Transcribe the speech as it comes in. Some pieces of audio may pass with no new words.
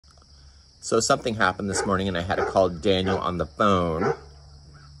So something happened this morning and I had to call Daniel on the phone.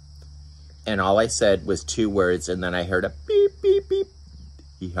 And all I said was 2 words and then I heard a beep, beep, beep.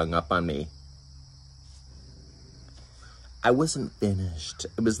 He hung up on me. I wasn't finished.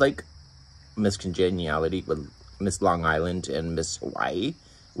 It was like Miss Congeniality with Miss Long Island and Miss Hawaii.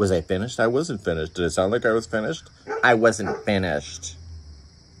 Was I finished? I wasn't finished. Did it sound like I was finished? I wasn't finished.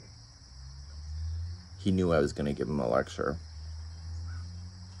 He knew I was going to give him a lecture.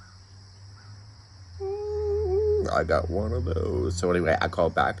 I got one of those. So anyway, I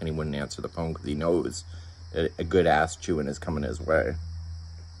called back and he wouldn't answer the phone because he knows a good ass chewing is coming his way.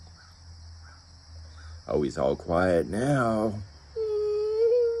 Oh, he's all quiet now.